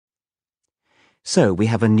So we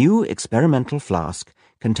have a new experimental flask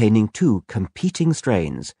containing two competing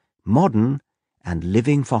strains, modern and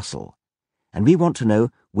living fossil, and we want to know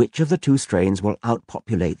which of the two strains will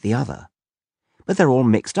outpopulate the other. But they're all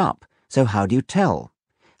mixed up, so how do you tell?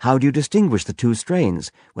 How do you distinguish the two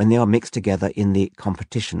strains when they are mixed together in the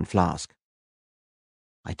competition flask?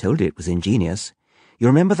 I told you it was ingenious. You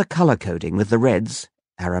remember the colour coding with the reds,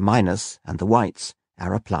 -, and the whites,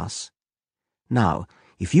 +. Now,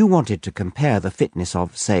 if you wanted to compare the fitness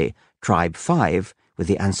of, say, tribe 5 with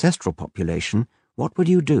the ancestral population, what would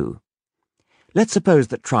you do? Let's suppose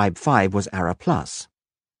that tribe 5 was +.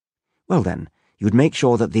 Well then, you'd make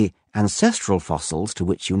sure that the ancestral fossils to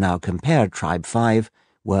which you now compared tribe 5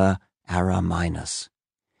 were -.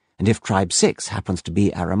 And if tribe 6 happens to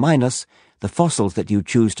be -, the fossils that you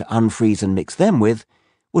choose to unfreeze and mix them with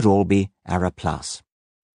would all be +.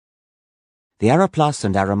 The ++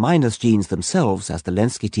 and -- genes themselves, as the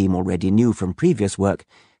Lenski team already knew from previous work,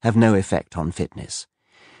 have no effect on fitness.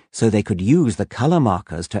 So they could use the colour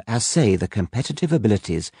markers to assay the competitive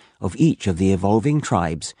abilities of each of the evolving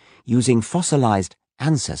tribes using fossilized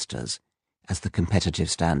ancestors as the competitive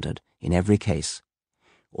standard in every case.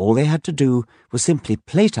 All they had to do was simply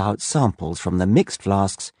plate out samples from the mixed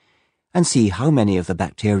flasks and see how many of the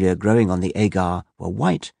bacteria growing on the agar were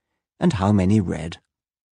white and how many red.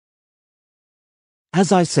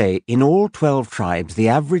 As I say, in all 12 tribes the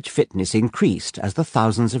average fitness increased as the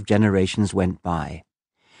thousands of generations went by.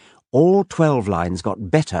 All 12 lines got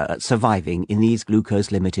better at surviving in these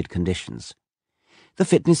glucose-limited conditions. The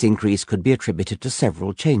fitness increase could be attributed to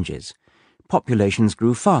several changes. Populations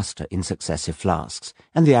grew faster in successive flasks,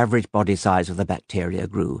 and the average body size of the bacteria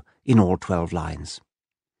grew in all 12 lines.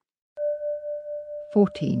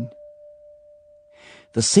 14.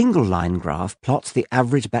 The single-line graph plots the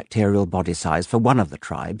average bacterial body size for one of the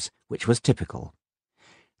tribes, which was typical.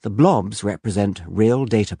 The blobs represent real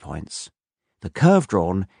data points. The curve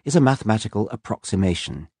drawn is a mathematical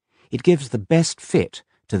approximation. It gives the best fit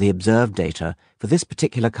to the observed data for this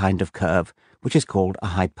particular kind of curve, which is called a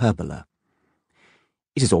hyperbola.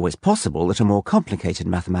 It is always possible that a more complicated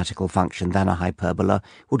mathematical function than a hyperbola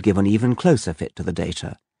would give an even closer fit to the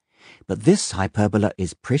data. But this hyperbola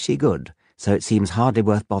is pretty good, so it seems hardly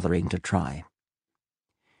worth bothering to try.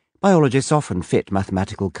 Biologists often fit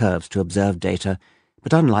mathematical curves to observed data,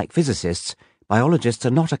 but unlike physicists, biologists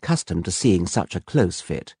are not accustomed to seeing such a close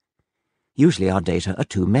fit. Usually our data are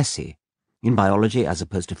too messy. In biology, as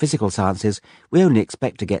opposed to physical sciences, we only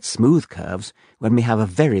expect to get smooth curves when we have a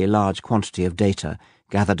very large quantity of data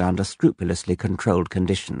gathered under scrupulously controlled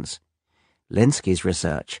conditions. Lenski's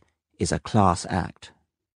research is a class act.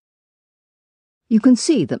 You can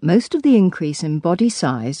see that most of the increase in body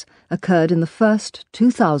size occurred in the first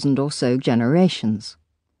 2,000 or so generations.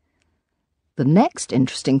 The next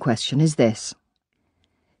interesting question is this.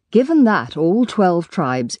 Given that all 12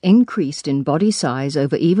 tribes increased in body size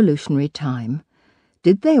over evolutionary time,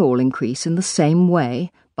 did they all increase in the same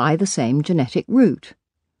way by the same genetic route?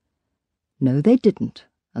 No, they didn't,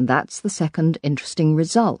 and that's the second interesting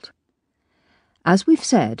result. As we've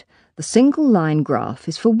said, the single-line graph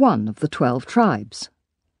is for one of the 12 tribes.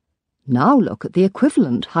 Now look at the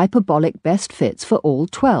equivalent hyperbolic best fits for all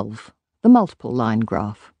 12, the multiple-line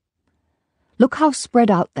graph. Look how spread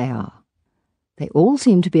out they are. They all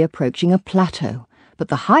seem to be approaching a plateau, but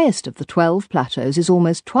the highest of the 12 plateaus is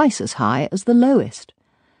almost twice as high as the lowest,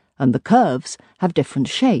 and the curves have different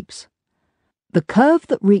shapes. The curve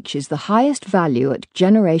that reaches the highest value at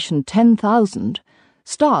generation 10,000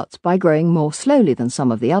 starts by growing more slowly than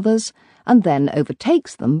some of the others, and then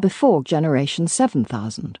overtakes them before generation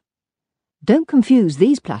 7,000. Don't confuse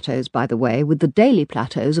these plateaus, by the way, with the daily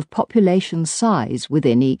plateaus of population size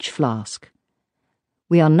within each flask.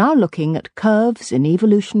 We are now looking at curves in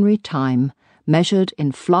evolutionary time measured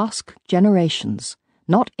in flask generations,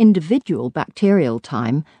 not individual bacterial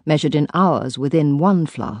time measured in hours within one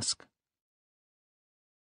flask.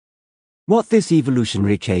 What this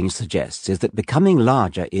evolutionary change suggests is that becoming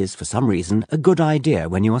larger is, for some reason, a good idea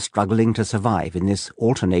when you are struggling to survive in this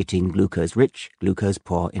alternating glucose-rich,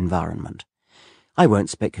 glucose-poor environment. I won't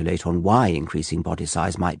speculate on why increasing body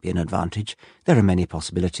size might be an advantage. There are many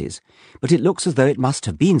possibilities, but it looks as though it must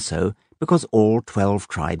have been so because all 12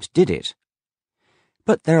 tribes did it.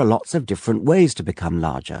 But there are lots of different ways to become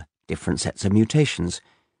larger, different sets of mutations,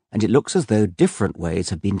 and it looks as though different ways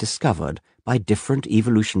have been discovered by different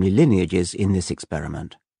evolutionary lineages in this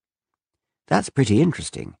experiment. That's pretty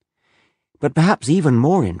interesting. But perhaps even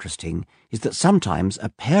more interesting is that sometimes a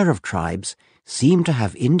pair of tribes seem to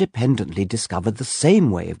have independently discovered the same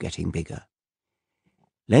way of getting bigger.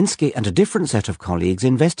 Lenski and a different set of colleagues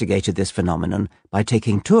investigated this phenomenon by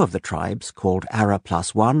taking two of the tribes, called ARA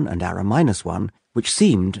 +1 and ARA -1, which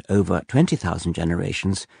seemed, over 20,000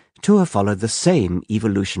 generations, to have followed the same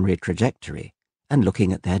evolutionary trajectory, and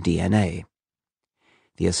looking at their DNA.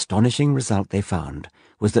 The astonishing result they found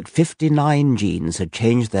was that 59 genes had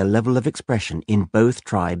changed their level of expression in both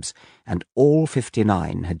tribes, and all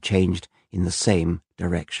 59 had changed in the same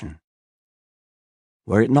direction.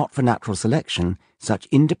 Were it not for natural selection, such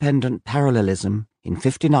independent parallelism in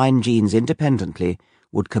 59 genes independently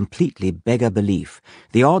would completely beggar belief.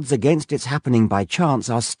 The odds against its happening by chance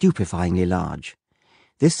are stupefyingly large.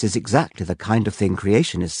 This is exactly the kind of thing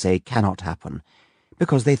creationists say cannot happen,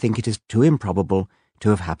 because they think it is too improbable to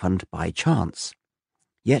have happened by chance.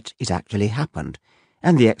 Yet it actually happened,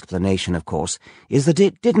 and the explanation, of course, is that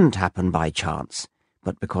it didn't happen by chance,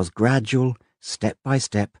 but because gradual,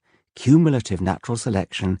 step-by-step, cumulative natural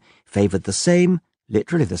selection favoured the same,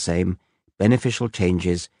 literally the same, beneficial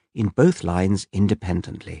changes in both lines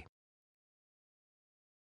independently.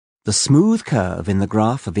 The smooth curve in the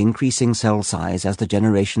graph of increasing cell size as the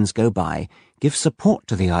generations go by gives support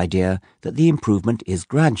to the idea that the improvement is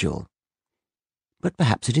gradual. But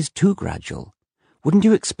perhaps it is too gradual. Wouldn't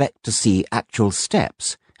you expect to see actual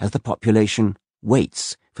steps as the population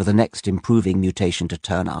waits for the next improving mutation to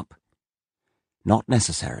turn up? Not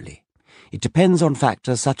necessarily. It depends on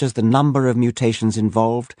factors such as the number of mutations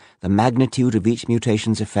involved, the magnitude of each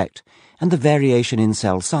mutation's effect, and the variation in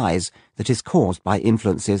cell size that is caused by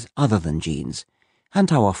influences other than genes, and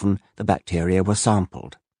how often the bacteria were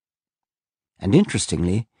sampled. And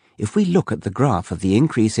interestingly, if we look at the graph of the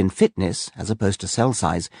increase in fitness as opposed to cell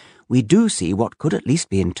size, we do see what could at least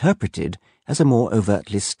be interpreted as a more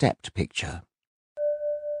overtly stepped picture.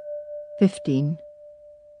 15.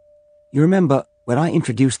 You remember, when I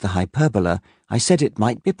introduced the hyperbola, I said it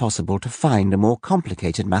might be possible to find a more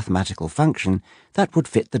complicated mathematical function that would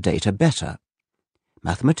fit the data better.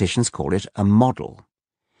 Mathematicians call it a model.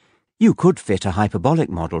 You could fit a hyperbolic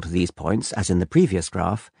model to these points, as in the previous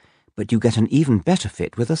graph, but you get an even better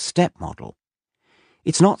fit with a step model.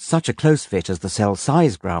 It's not such a close fit as the cell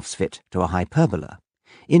size graphs fit to a hyperbola.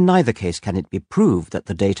 In neither case can it be proved that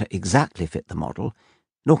the data exactly fit the model,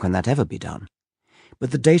 nor can that ever be done.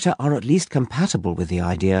 But the data are at least compatible with the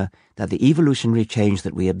idea that the evolutionary change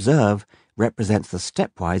that we observe represents the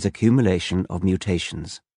stepwise accumulation of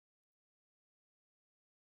mutations.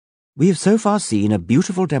 We have so far seen a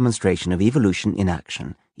beautiful demonstration of evolution in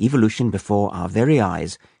action, evolution before our very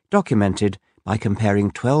eyes, documented by comparing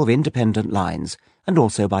 12 independent lines, and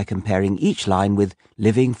also by comparing each line with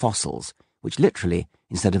living fossils, which literally,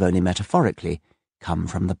 instead of only metaphorically, come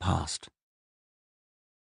from the past.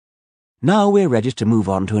 Now we're ready to move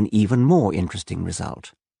on to an even more interesting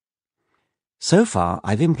result. So far,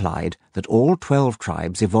 I've implied that all 12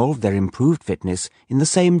 tribes evolved their improved fitness in the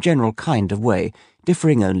same general kind of way,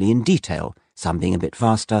 differing only in detail, some being a bit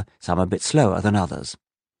faster, some a bit slower than others.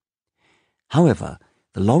 However,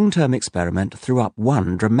 the long-term experiment threw up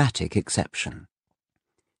one dramatic exception.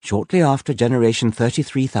 Shortly after generation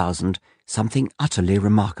 33,000, something utterly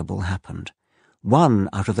remarkable happened. One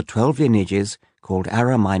out of the 12 lineages, called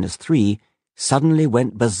ARA -3, suddenly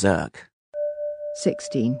went berserk.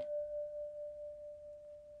 16.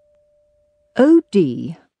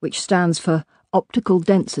 OD, which stands for optical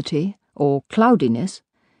density or cloudiness,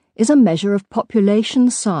 is a measure of population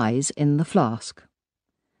size in the flask.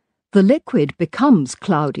 The liquid becomes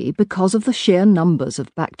cloudy because of the sheer numbers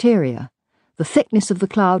of bacteria. The thickness of the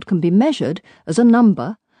cloud can be measured as a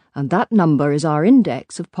number, and that number is our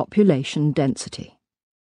index of population density.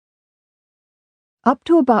 Up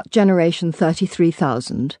to about generation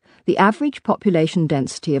 33,000, the average population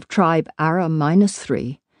density of tribe ARA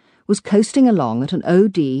 -3 was coasting along at an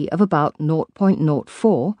OD of about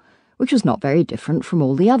 0.04, which was not very different from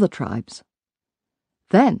all the other tribes.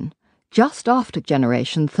 Then, just after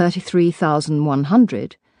generation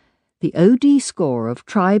 33,100, the OD score of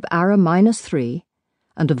tribe ARA -3,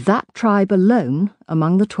 and of that tribe alone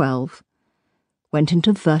among the 12, went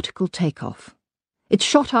into vertical takeoff. It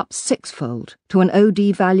shot up sixfold to an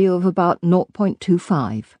OD value of about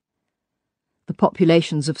 0.25. The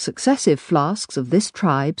populations of successive flasks of this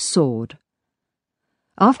tribe soared.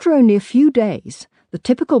 After only a few days, the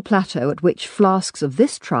typical plateau at which flasks of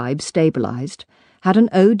this tribe stabilized had an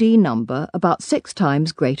OD number about 6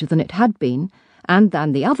 times greater than it had been and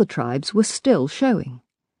than the other tribes were still showing.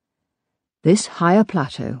 This higher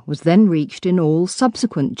plateau was then reached in all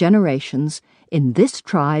subsequent generations in this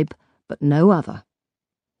tribe, but no other.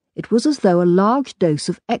 It was as though a large dose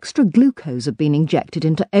of extra glucose had been injected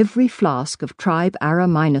into every flask of tribe ARA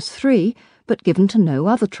 -3, but given to no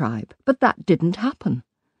other tribe. But that didn't happen.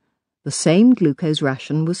 the same glucose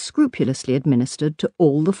ration was scrupulously administered to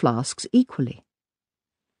all the flasks equally.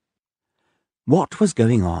 What was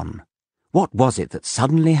going on? What was it that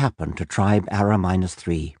suddenly happened to tribe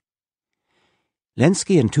ARA-3?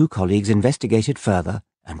 Lenski and two colleagues investigated further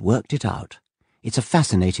and worked it out. It's a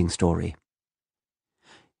fascinating story.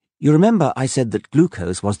 You remember I said that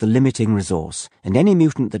glucose was the limiting resource, and any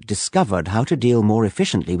mutant that discovered how to deal more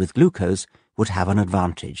efficiently with glucose would have an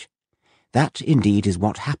advantage. That, indeed, is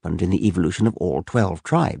what happened in the evolution of all 12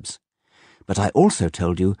 tribes. But I also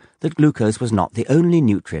told you that glucose was not the only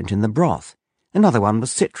nutrient in the broth. Another one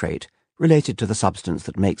was citrate, related to the substance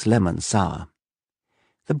that makes lemons sour.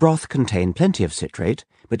 The broth contained plenty of citrate,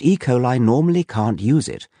 but E. coli normally can't use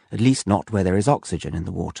it, at least not where there is oxygen in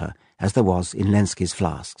the water, as there was in Lenski's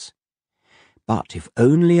flasks. But if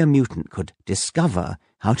only a mutant could discover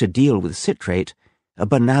how to deal with citrate, a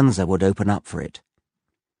bonanza would open up for it.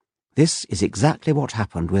 This is exactly what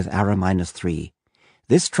happened with ARA-3.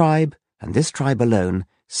 This tribe, and this tribe alone,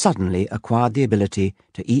 suddenly acquired the ability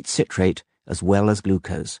to eat citrate as well as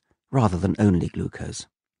glucose, rather than only glucose.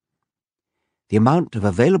 The amount of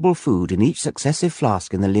available food in each successive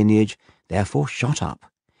flask in the lineage therefore shot up,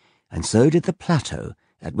 and so did the plateau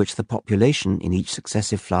at which the population in each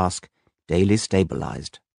successive flask daily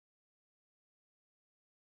stabilized.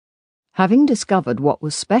 Having discovered what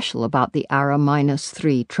was special about the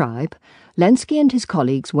ARA-3 tribe, Lenski and his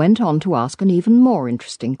colleagues went on to ask an even more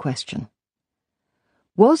interesting question.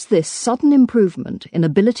 Was this sudden improvement in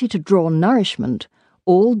ability to draw nourishment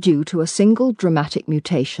all due to a single dramatic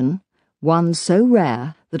mutation, one so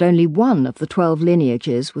rare that only one of the 12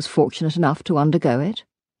 lineages was fortunate enough to undergo it?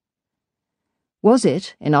 Was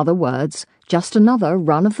it, in other words, just another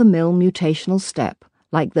run-of-the-mill mutational step,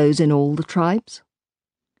 like those in all the tribes?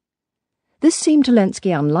 This seemed to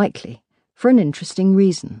Lenski unlikely, for an interesting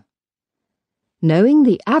reason. Knowing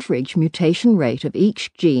the average mutation rate of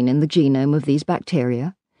each gene in the genome of these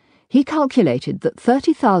bacteria, he calculated that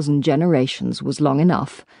 30,000 generations was long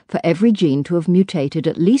enough for every gene to have mutated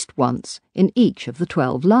at least once in each of the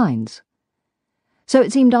 12 lines. So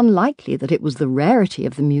it seemed unlikely that it was the rarity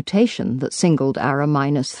of the mutation that singled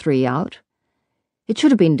ARA-3 out. It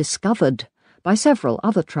should have been discovered by several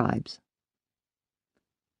other tribes.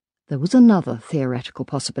 There was another theoretical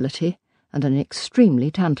possibility, and an extremely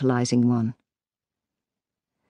tantalizing one.